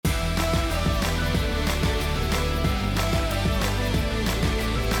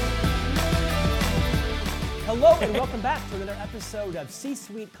Hello and welcome back to another episode of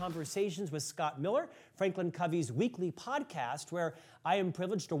C-Suite Conversations with Scott Miller, Franklin Covey's weekly podcast, where I am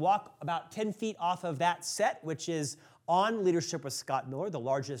privileged to walk about 10 feet off of that set, which is on Leadership with Scott Miller, the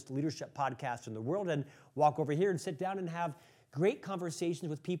largest leadership podcast in the world, and walk over here and sit down and have great conversations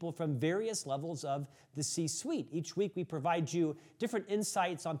with people from various levels of the C-Suite. Each week we provide you different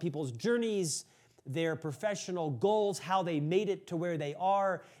insights on people's journeys, their professional goals, how they made it to where they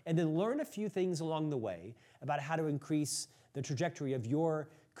are, and then learn a few things along the way about how to increase the trajectory of your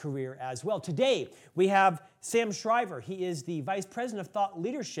career as well. Today, we have Sam Shriver. He is the Vice President of Thought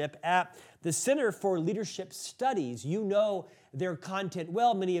Leadership at the Center for Leadership Studies. You know their content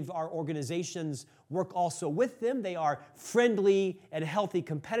well. Many of our organizations work also with them. They are friendly and healthy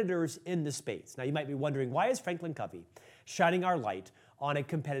competitors in the space. Now, you might be wondering, why is Franklin Covey shining our light on a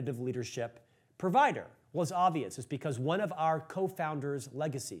competitive leadership provider? Well, it's obvious. It's because one of our co-founders'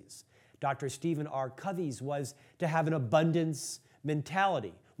 legacies, Dr. Stephen R. Covey's, was to have an abundance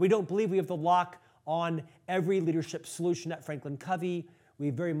mentality. We don't believe we have the lock on every leadership solution at Franklin Covey.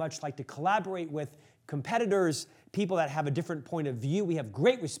 We very much like to collaborate with competitors, people that have a different point of view. We have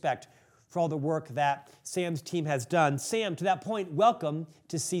great respect for all the work that Sam's team has done. Sam, to that point, welcome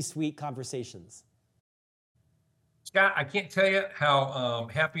to C-Suite Conversations. Scott, I can't tell you how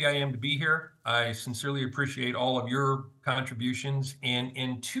happy I am to be here. I sincerely appreciate all of your contributions.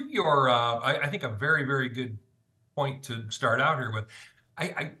 And to your, I think a very, very good point to start out here with.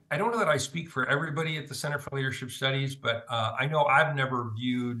 I don't know that I speak for everybody at the Center for Leadership Studies, but I know I've never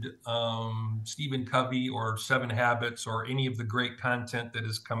viewed Stephen Covey or 7 Habits or any of the great content that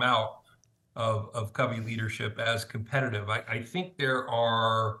has come out of Covey leadership as competitive. I think there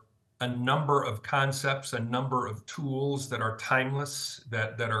are a number of concepts, a number of tools that are timeless,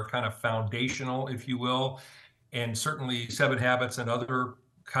 that are kind of foundational, if you will. And certainly 7 Habits and other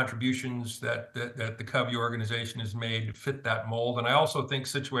contributions that the Covey organization has made fit that mold. And I also think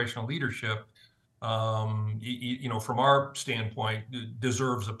situational leadership, from our standpoint,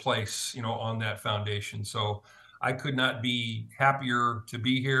 deserves a place, on that foundation. So I could not be happier to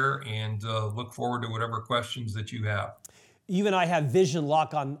be here and look forward to whatever questions that you have. You and I have vision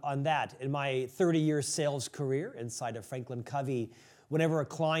lock on that. In my 30-year sales career inside of Franklin Covey, whenever a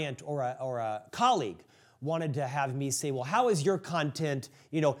client or a colleague wanted to have me say, well, how is your content,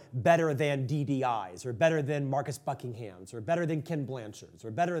 better than DDI's, or better than Marcus Buckingham's, or better than Ken Blanchard's,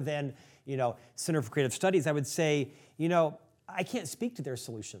 or better than, Center for Creative Studies, I would say, I can't speak to their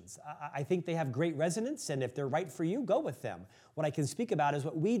solutions. I think they have great resonance, and if they're right for you, go with them. What I can speak about is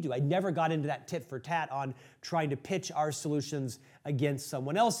what we do. I never got into that tit for tat on trying to pitch our solutions against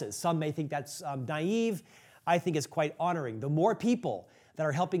someone else's. Some may think that's naive. I think it's quite honoring. The more people that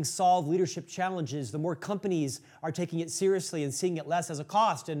are helping solve leadership challenges, the more companies are taking it seriously and seeing it less as a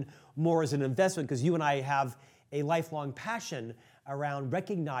cost and more as an investment, because you and I have a lifelong passion around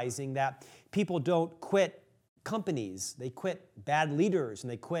recognizing that people don't quit companies, they quit bad leaders,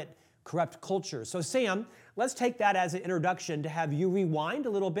 and they quit corrupt culture. So Sam, let's take that as an introduction to have you rewind a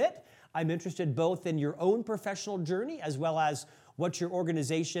little bit. I'm interested both in your own professional journey as well as what your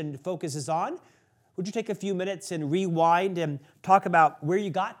organization focuses on. Would you take a few minutes and rewind and talk about where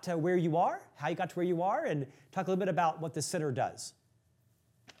you got to where you are, how you got to where you are, and talk a little bit about what the center does?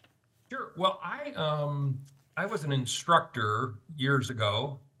 Sure. Well, I was an instructor years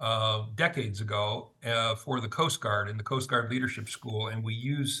ago, decades ago, for the Coast Guard in the Coast Guard Leadership School, and we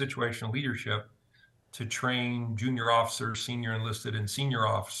use situational leadership to train junior officers, senior enlisted, and senior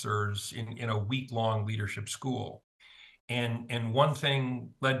officers in a week-long leadership school. And one thing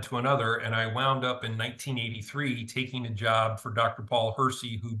led to another, and I wound up in 1983 taking a job for Dr. Paul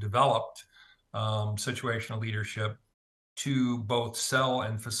Hersey, who developed situational leadership, to both sell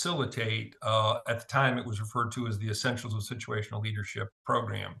and facilitate. At the time, it was referred to as the Essentials of Situational Leadership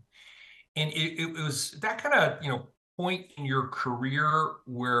program. And it was that kind of point in your career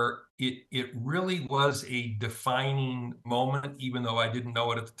where it really was a defining moment, even though I didn't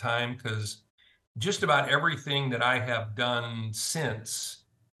know it at the time, because just about everything that I have done since,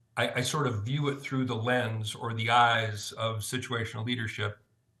 I sort of view it through the lens or the eyes of situational leadership.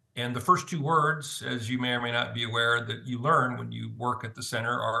 And the first 2 words, as you may or may not be aware, that you learn when you work at the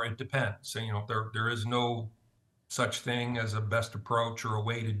center are "it depends." So, there is no such thing as a best approach or a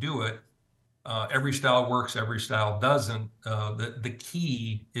way to do it. Every style works, every style doesn't. The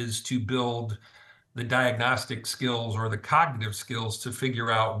key is to build the diagnostic skills or the cognitive skills to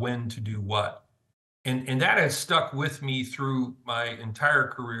figure out when to do what. And that has stuck with me through my entire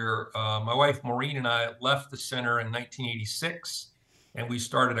career. My wife, Maureen, and I left the center in 1986, and we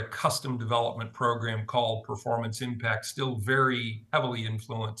started a custom development program called Performance Impact, still very heavily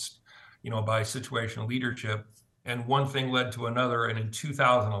influenced by situational leadership. And one thing led to another. And in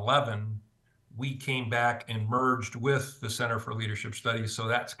 2011, we came back and merged with the Center for Leadership Studies. So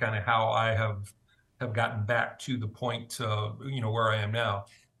that's kind of how I have gotten back to the point, where I am now.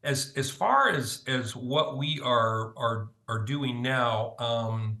 As far as what we are doing now,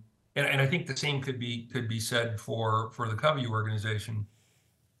 and I think the same could be said for the Covey organization.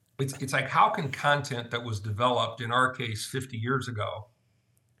 It's like, how can content that was developed, in our case 50 years ago,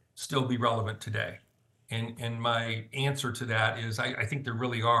 still be relevant today? And my answer to that is, I think there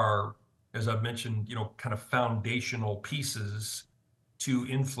really are, as I've mentioned, kind of foundational pieces to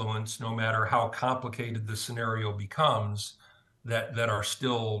influence, no matter how complicated the scenario becomes, that are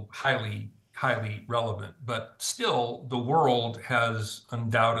still highly relevant. But still, the world has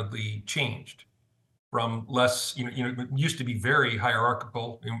undoubtedly changed from less, it used to be very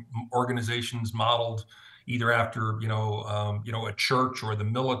hierarchical, organizations modeled either after, a church or the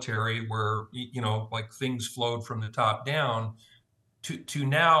military, where, like things flowed from the top down, to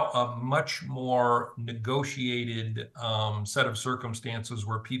now a much more negotiated set of circumstances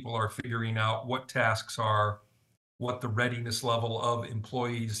where people are figuring out what tasks are, what the readiness level of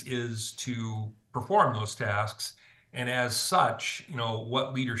employees is to perform those tasks. And as such,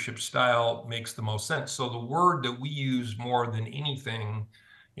 what leadership style makes the most sense. So the word that we use more than anything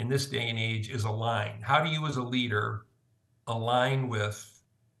in this day and age is align. How do you, as a leader, align with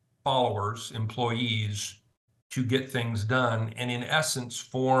followers, employees, to get things done, and in essence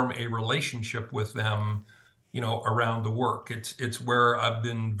form a relationship with them, around the work? It's where I've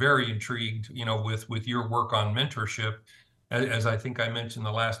been very intrigued, with your work on mentorship. As I think I mentioned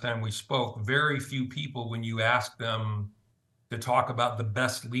the last time we spoke, very few people, when you ask them to talk about the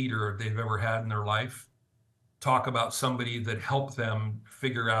best leader they've ever had in their life, talk about somebody that helped them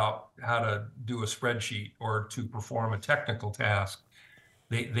figure out how to do a spreadsheet or to perform a technical task.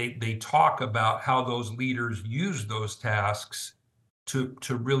 They talk about how those leaders use those tasks to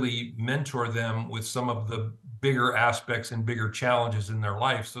really mentor them with some of the bigger aspects and bigger challenges in their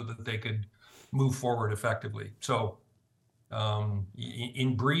life, so that they could move forward effectively. So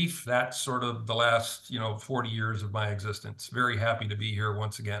in brief, that's sort of the last 40 years of my existence. Very happy to be here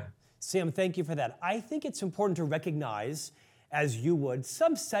once again. Sam, thank you for that. I think it's important to recognize, as you would,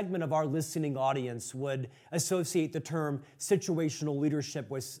 some segment of our listening audience would associate the term situational leadership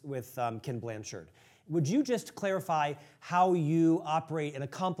with Ken Blanchard. Would you just clarify how you operate in a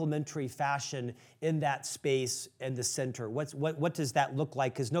complementary fashion in that space and the center? What does that look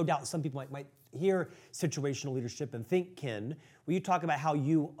like? Because no doubt some people might hear situational leadership and think Ken. Will you talk about how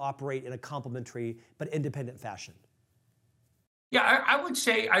you operate in a complementary but independent fashion? Yeah, I would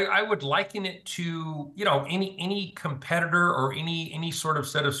say I would liken it to, any competitor or any sort of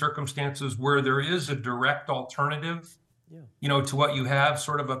set of circumstances where there is a direct alternative, to what you have,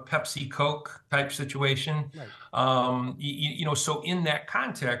 sort of a Pepsi Coke type situation. Right. So in that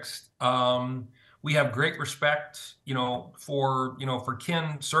context, we have great respect, for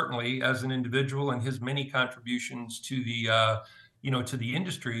Ken, certainly as an individual, and his many contributions to the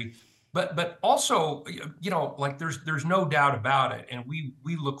industry. But also, like there's no doubt about it. And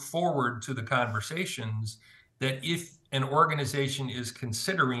we look forward to the conversations that, if an organization is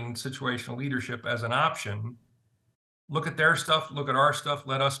considering situational leadership as an option, look at their stuff, look at our stuff,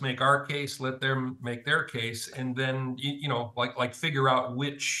 let us make our case, let them make their case, and then, like figure out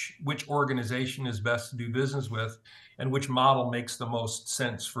which organization is best to do business with and which model makes the most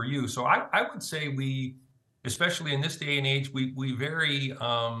sense for you. So I would say we, especially in this day and age, we very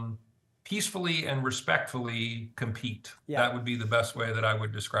peacefully and respectfully compete. Yeah. That would be the best way that I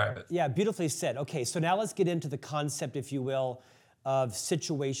would describe it. Yeah, beautifully said. Okay, so now let's get into the concept, if you will, of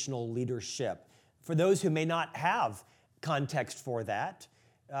situational leadership. For those who may not have context for that,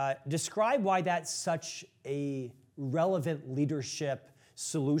 describe why that's such a relevant leadership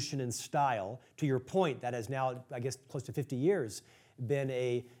solution and style. To your point, that has now, I guess, close to 50 years been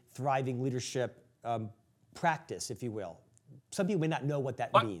a thriving leadership practice, if you will. Some people may not know what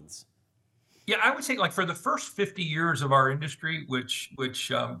that means. Yeah, I would say, like, for the first 50 years of our industry, which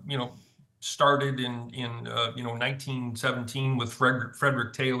started in 1917 with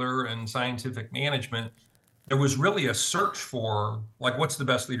Frederick Taylor and scientific management, there was really a search for, like, what's the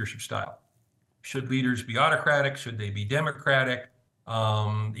best leadership style? Should leaders be autocratic? Should they be democratic?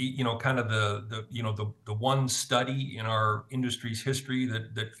 Kind of the one study in our industry's history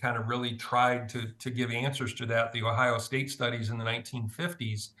that kind of really tried to give answers to that, the Ohio State studies in the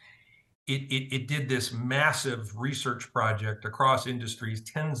 1950s. It did this massive research project across industries,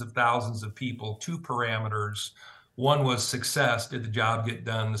 tens of thousands of people, two parameters. One was success. Did the job get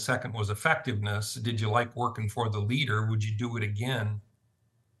done? The second was effectiveness. Did you like working for the leader? Would you do it again?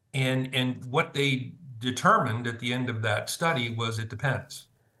 And what they determined at the end of that study was it depends.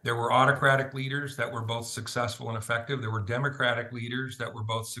 There were autocratic leaders that were both successful and effective. There were democratic leaders that were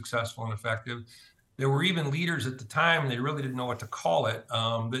both successful and effective. There were even leaders at the time, they really didn't know what to call it,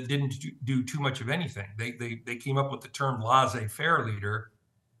 that didn't do too much of anything. They came up with the term laissez-faire leader,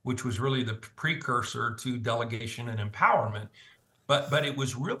 which was really the precursor to delegation and empowerment. But it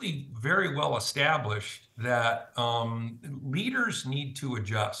was really very well established that leaders need to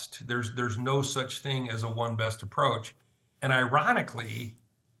adjust. There's no such thing as a one best approach. And ironically,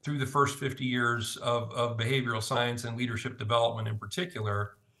 through the first 50 years of behavioral science and leadership development in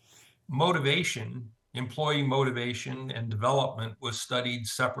particular, motivation, employee motivation and development was studied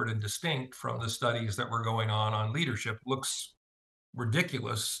separate and distinct from the studies that were going on leadership. Looks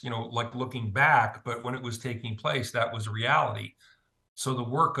ridiculous, like looking back, but when it was taking place, that was reality. So the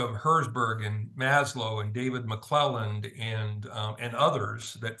work of Herzberg and Maslow and David McClelland and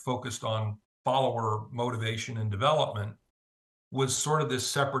others that focused on follower motivation and development was sort of this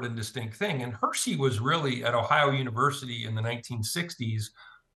separate and distinct thing. And Hershey was really at Ohio University in the 1960s,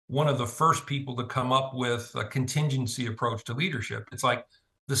 one of the first people to come up with a contingency approach to leadership. It's like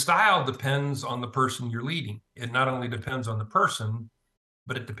the style depends on the person you're leading. It not only depends on the person,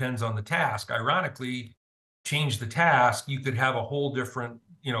 but it depends on the task. Ironically, change the task, you could have a whole different,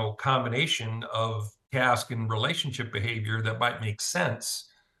 combination of task and relationship behavior that might make sense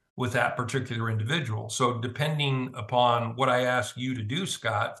with that particular individual. So depending upon what I ask you to do,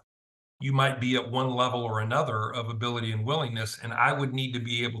 Scott, you might be at one level or another of ability and willingness, and I would need to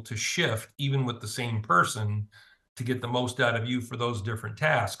be able to shift even with the same person to get the most out of you for those different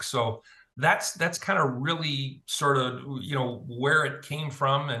tasks. So that's kind of really sort of where it came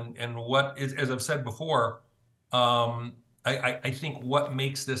from, and what is, as I've said before, I think what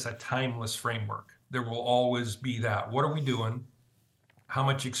makes this a timeless framework. There will always be that. What are we doing? How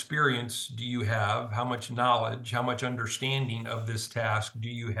much experience do you have? How much knowledge, how much understanding of this task do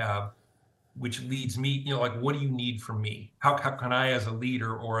you have? Which leads me, like, what do you need from me? How can I, as a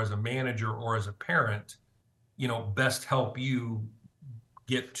leader or as a manager or as a parent, best help you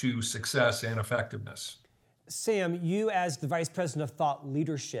get to success and effectiveness? Sam, you as the Vice President of Thought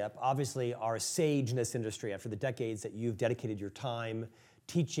Leadership obviously are a sage in this industry after the decades that you've dedicated your time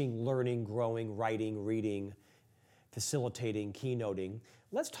teaching, learning, growing, writing, reading, facilitating, keynoting.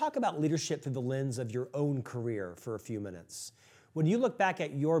 Let's talk about leadership through the lens of your own career for a few minutes. When you look back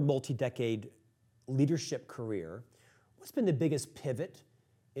at your multi-decade leadership career, what's been the biggest pivot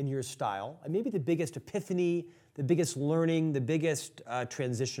in your style, and maybe the biggest epiphany, the biggest learning, the biggest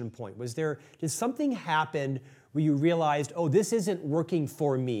transition point? Did something happen where you realized, oh, this isn't working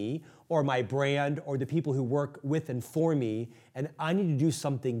for me or my brand or the people who work with and for me, and I need to do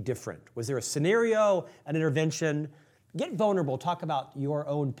something different? Was there a scenario, an intervention? Get vulnerable, talk about your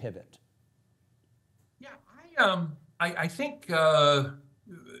own pivot. Yeah, I think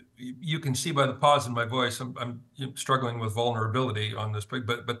you can see by the pause in my voice, I'm struggling with vulnerability on this,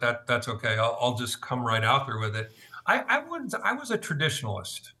 but that's okay. I'll just come right out there with it. I was a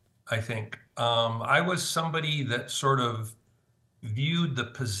traditionalist, I think. I was somebody that sort of viewed the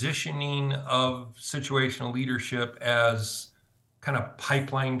positioning of situational leadership as kind of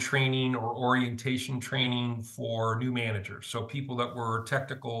pipeline training or orientation training for new managers. So people that were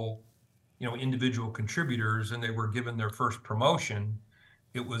technical, individual contributors, and they were given their first promotion.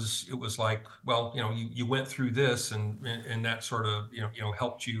 It was like, well, you went through this, and that sort of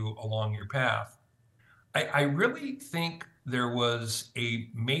helped you along your path. I really think there was a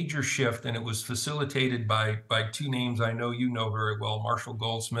major shift, and it was facilitated by two names I know you know very well, Marshall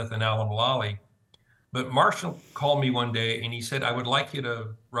Goldsmith and Alan Mulally. But Marshall called me one day and he said, I would like you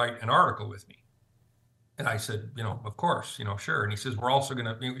to write an article with me. And I said, of course, sure. And he says, we're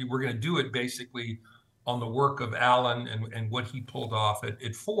going to do it basically on the work of Alan and what he pulled off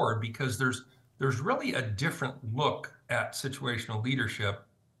at Ford, because there's really a different look at situational leadership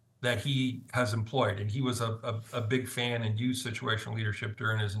that he has employed. And he was a big fan and used situational leadership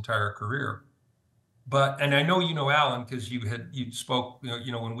during his entire career. And I know Alan, because you spoke,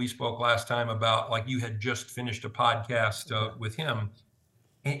 when we spoke last time about, like, you had just finished a podcast with him.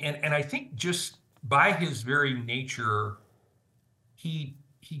 And I think just by his very nature, he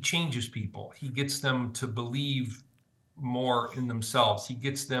changes people. He gets them to believe more in themselves. He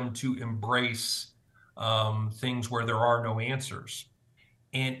gets them to embrace things where there are no answers.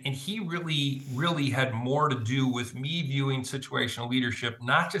 And he really had more to do with me viewing situational leadership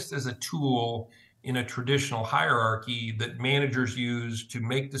not just as a tool in a traditional hierarchy that managers use to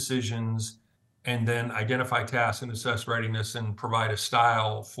make decisions and then identify tasks and assess readiness and provide a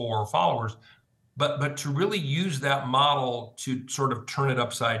style for followers, but to really use that model to sort of turn it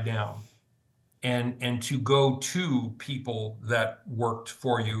upside down and to go to people that worked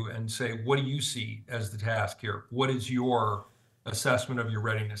for you and say, what do you see as the task here? What is your assessment of your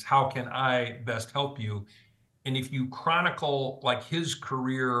readiness? How can I best help you? And if you chronicle like his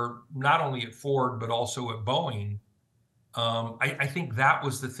career, not only at Ford, but also at Boeing, I think that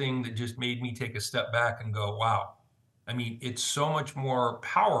was the thing that just made me take a step back and go, wow. I mean, it's so much more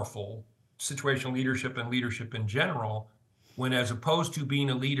powerful, situational leadership and leadership in general, when as opposed to being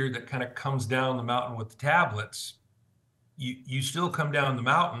a leader that kind of comes down the mountain with the tablets, you still come down the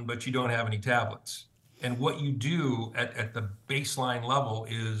mountain, but you don't have any tablets. And what you do at the baseline level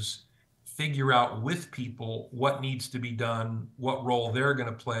is figure out with people what needs to be done, what role they're going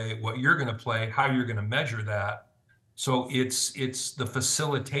to play, what you're going to play, how you're going to measure that. So it's the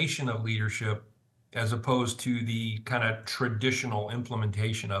facilitation of leadership as opposed to the kind of traditional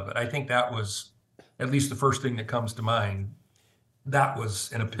implementation of it. I think that was at least the first thing that comes to mind. That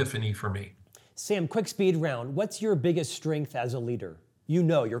was an epiphany for me. Sam, quick speed round. What's your biggest strength as a leader? You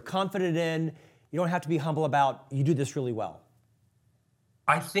know, you're confident in, you don't have to be humble about, you do this really well.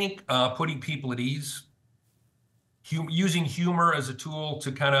 I think putting people at ease, using humor as a tool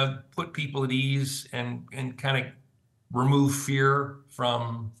to kind of put people at ease and kind of remove fear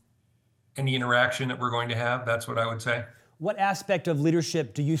from any interaction that we're going to have. That's what I would say. What aspect of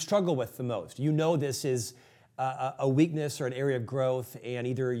leadership do you struggle with the most? You know this is a weakness or an area of growth, and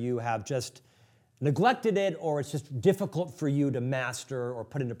either you have just neglected it or it's just difficult for you to master or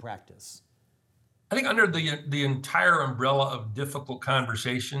put into practice. I think under the entire umbrella of difficult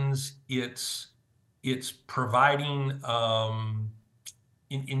conversations, it's providing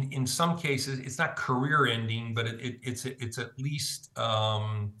in some cases it's not career ending, but it's at least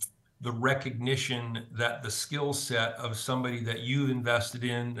the recognition that the skill set of somebody that you've invested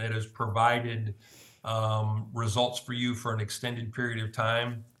in that has provided results for you for an extended period of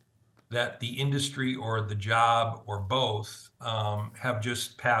time, that the industry or the job or both have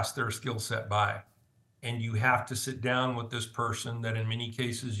just passed their skill set by. And you have to sit down with this person that in many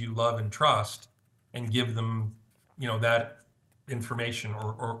cases you love and trust and give them, that information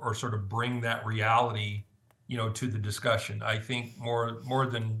or sort of bring that reality, to the discussion. I think more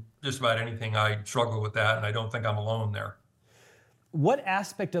than just about anything, I struggle with that, and I don't think I'm alone there. What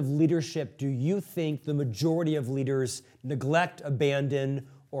aspect of leadership do you think the majority of leaders neglect, abandon,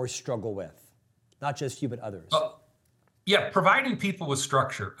 or struggle with? Not just you, but others. Yeah, providing people with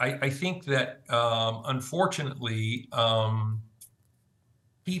structure. I think that unfortunately,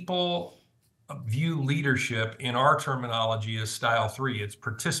 people view leadership in our terminology as style 3. It's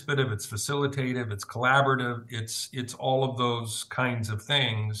participative, it's facilitative, it's collaborative, it's all of those kinds of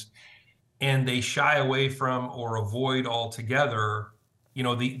things. And they shy away from or avoid altogether,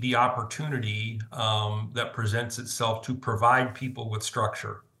 the opportunity that presents itself to provide people with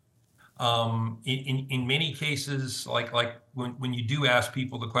structure. In many cases, like when you do ask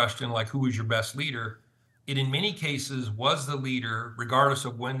people the question, like, who was your best leader? It in many cases was the leader, regardless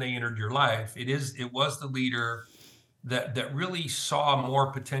of when they entered your life. It was the leader that really saw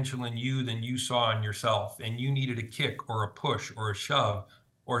more potential in you than you saw in yourself. And you needed a kick or a push or a shove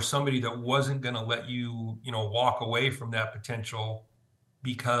or somebody that wasn't going to let you, walk away from that potential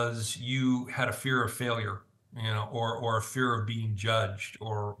because you had a fear of failure, or a fear of being judged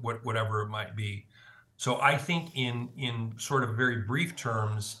or whatever it might be. So I think in sort of very brief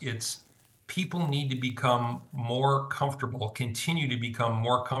terms, it's people need to become more comfortable, continue to become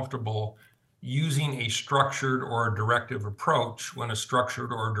more comfortable using a structured or a directive approach when a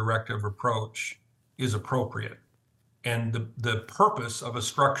structured or a directive approach is appropriate. And the purpose of a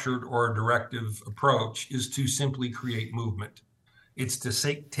structured or a directive approach is to simply create movement. It's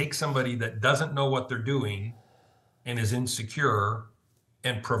to take somebody that doesn't know what they're doing and is insecure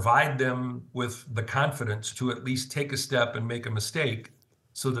and provide them with the confidence to at least take a step and make a mistake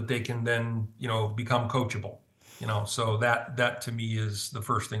so that they can then, become coachable. So that to me is the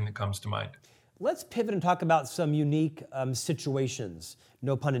first thing that comes to mind. Let's pivot and talk about some unique situations,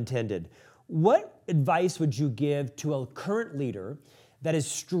 no pun intended. What advice would you give to a current leader that is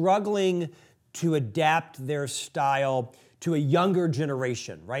struggling to adapt their style to a younger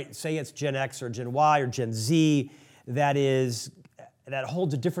generation, right? Say it's Gen X or Gen Y or Gen Z that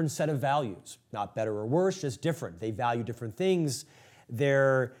holds a different set of values, not better or worse, just different. They value different things.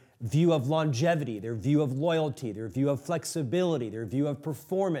 Their view of longevity, their view of loyalty, their view of flexibility, their view of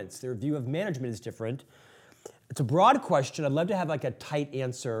performance, their view of management is different. It's a broad question. I'd love to have like a tight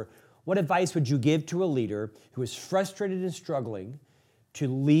answer. What advice would you give to a leader who is frustrated and struggling to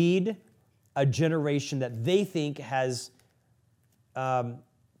lead a generation that they think has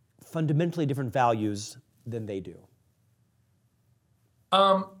fundamentally different values than they do?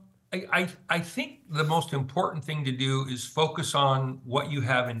 Um, I think the most important thing to do is focus on what you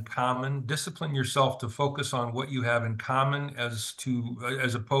have in common. Discipline yourself to focus on what you have in common as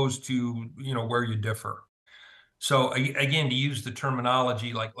opposed to, where you differ. So again, to use the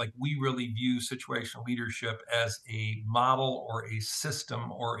terminology, like we really view situational leadership as a model or a system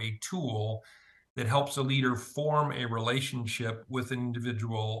or a tool that helps a leader form a relationship with an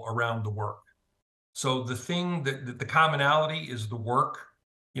individual around the work. So the thing that the commonality is the work.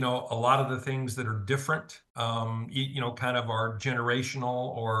 A lot of the things that are different, kind of are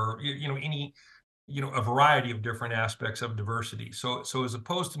generational or, any, a variety of different aspects of diversity. So as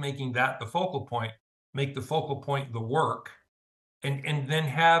opposed to making that the focal point, make the focal point the work, and then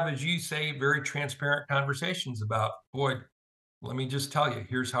have, as you say, very transparent conversations about, boy, let me just tell you,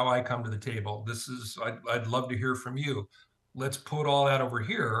 here's how I come to the table. I'd love to hear from you. Let's put all that over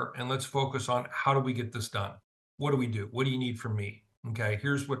here and let's focus on how do we get this done? What do we do? What do you need from me? Okay,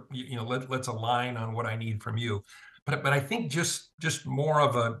 here's what, let's align on what I need from you. But I think just more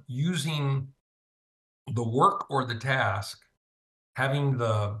of a using the work or the task, having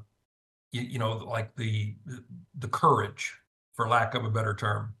like the courage, for lack of a better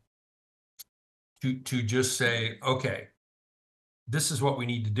term, to just say, okay, this is what we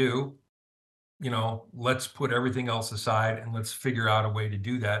need to do. Let's put everything else aside and let's figure out a way to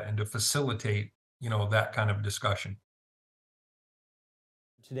do that and to facilitate, that kind of discussion.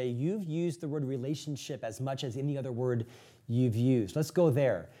 Today, you've used the word relationship as much as any other word you've used. Let's go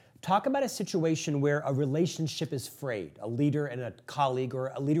there. Talk about a situation where a relationship is frayed, a leader and a colleague,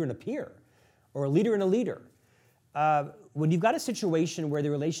 or a leader and a peer, or a leader and a leader. When you've got a situation where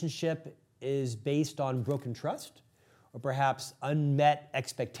the relationship is based on broken trust, or perhaps unmet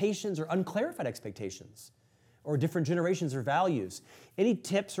expectations or unclarified expectations, or different generations or values, any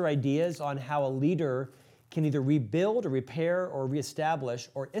tips or ideas on how a leader can either rebuild or repair or reestablish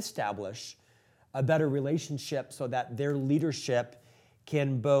or establish a better relationship so that their leadership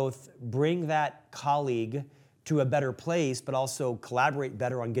can both bring that colleague to a better place, but also collaborate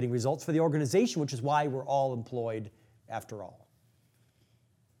better on getting results for the organization, which is why we're all employed after all?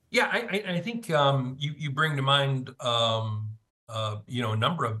 Yeah, I think you bring to mind a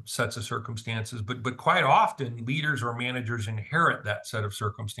number of sets of circumstances, but quite often leaders or managers inherit that set of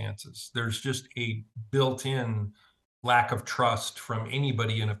circumstances. There's just a built-in lack of trust from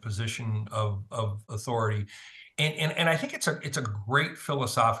anybody in a position of authority, and I think it's a great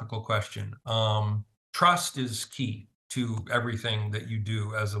philosophical question. Trust is key to everything that you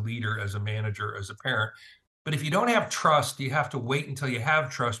do as a leader, as a manager, as a parent. But if you don't have trust, you have to wait until you have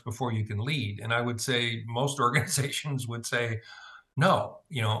trust before you can lead. And I would say most organizations would say, no,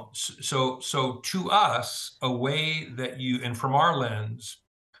 so to us, a way that and from our lens,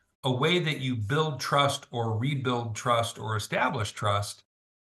 a way that you build trust or rebuild trust or establish trust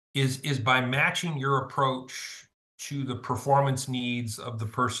is by matching your approach to the performance needs of the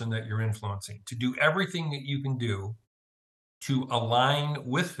person that you're influencing, to do everything that you can do to align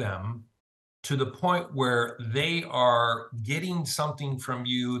with them to the point where they are getting something from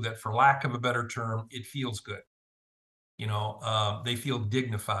you that, for lack of a better term, it feels good. They feel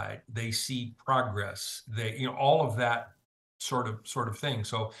dignified. They see progress. All of that sort of thing.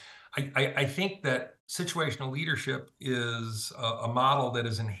 So I think that situational leadership is a model that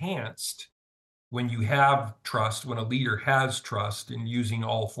is enhanced when you have trust, when a leader has trust in using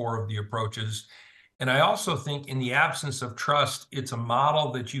all four of the approaches. And I also think in the absence of trust, it's a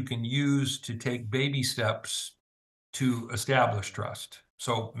model that you can use to take baby steps to establish trust.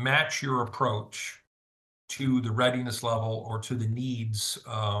 So match your approach to the readiness level or to the needs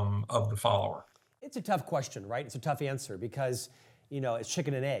of the follower. It's a tough question, right? It's a tough answer because, it's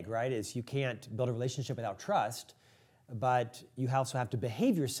chicken and egg, right? Is you can't build a relationship without trust, but you also have to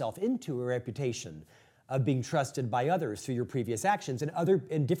behave yourself into a reputation of being trusted by others through your previous actions.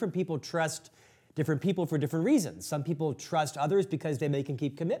 And different people trust different people for different reasons. Some people trust others because they make and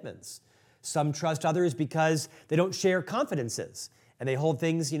keep commitments. Some trust others because they don't share confidences and they hold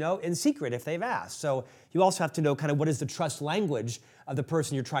things, in secret if they've asked. So you also have to know kind of what is the trust language of the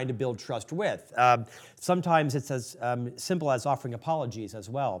person you're trying to build trust with. Sometimes it's as simple as offering apologies as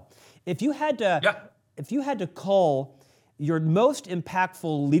well. If you had to call your most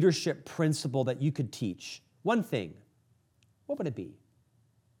impactful leadership principle that you could teach, one thing, what would it be?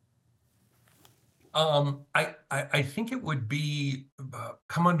 I think it would be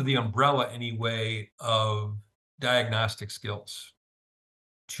come under the umbrella anyway of diagnostic skills,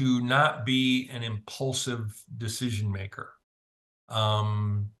 to not be an impulsive decision maker,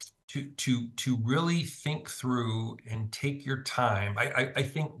 to really think through and take your time. I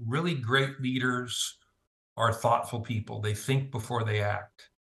think really great leaders are thoughtful people. They think before they act.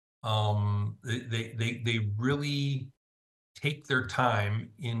 They really take their time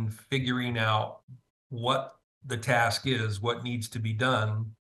in figuring out what the task is, what needs to be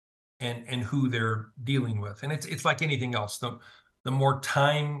done, and who they're dealing with. And it's like anything else. The more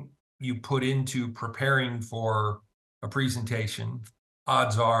time you put into preparing for a presentation,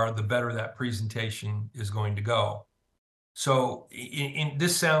 odds are the better that presentation is going to go. So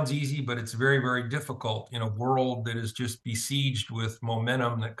this sounds easy, but it's very, very difficult in a world that is just besieged with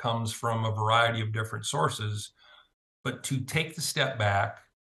momentum that comes from a variety of different sources. But to take the step back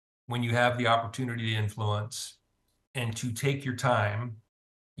when you have the opportunity to influence and to take your time,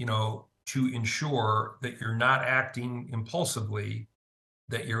 to ensure that you're not acting impulsively,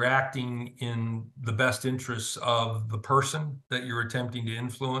 that you're acting in the best interests of the person that you're attempting to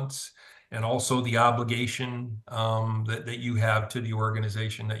influence, and also the obligation that you have to the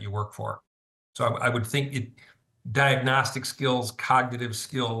organization that you work for. So I would think diagnostic skills, cognitive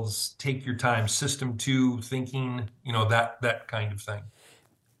skills, take your time, system two thinking, that kind of thing.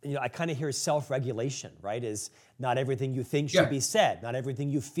 I kind of hear self-regulation, right? Is not everything you think should Yeah. be said. Not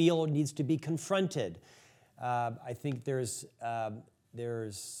everything you feel needs to be confronted. I think there's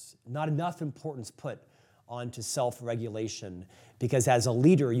not enough importance put onto self-regulation, because as a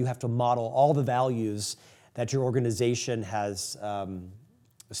leader, you have to model all the values that your organization has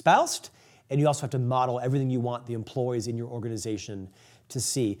espoused, and you also have to model everything you want the employees in your organization to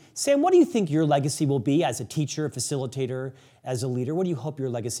see. Sam, what do you think your legacy will be as a teacher, facilitator, as a leader? What do you hope your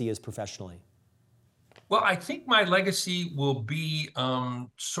legacy is professionally? Well, I think my legacy will be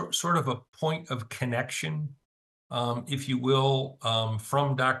sort of a point of connection, if you will,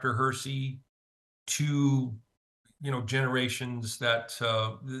 from Dr. Hersey to generations that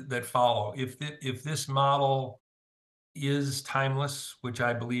follow. If this model is timeless, which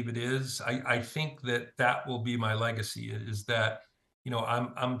I believe it is, I think that will be my legacy. Is that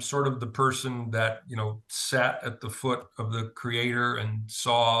I'm sort of the person that sat at the foot of the Creator and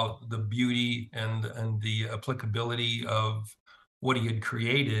saw the beauty and the applicability of what He had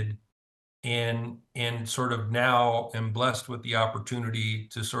created, and sort of now am blessed with the opportunity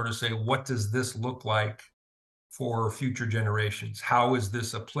to sort of say, what does this look like for future generations? How is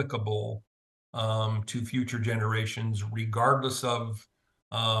this applicable to future generations, regardless of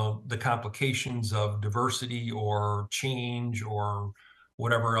the complications of diversity or change or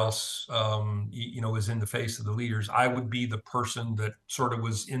whatever else is in the face of the leaders? I would be the person that sort of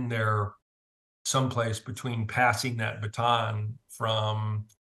was in there someplace between passing that baton from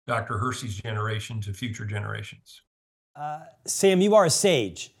Dr. Hersey's generation to future generations. Sam, you are a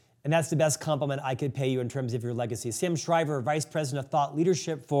sage, and that's the best compliment I could pay you in terms of your legacy. Sam Shriver, Vice President of Thought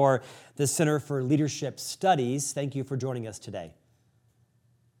Leadership for the Center for Leadership Studies. Thank you for joining us today.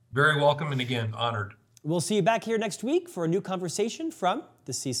 Very welcome, and again, honored. We'll see you back here next week for a new conversation from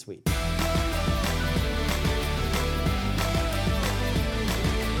the C-Suite.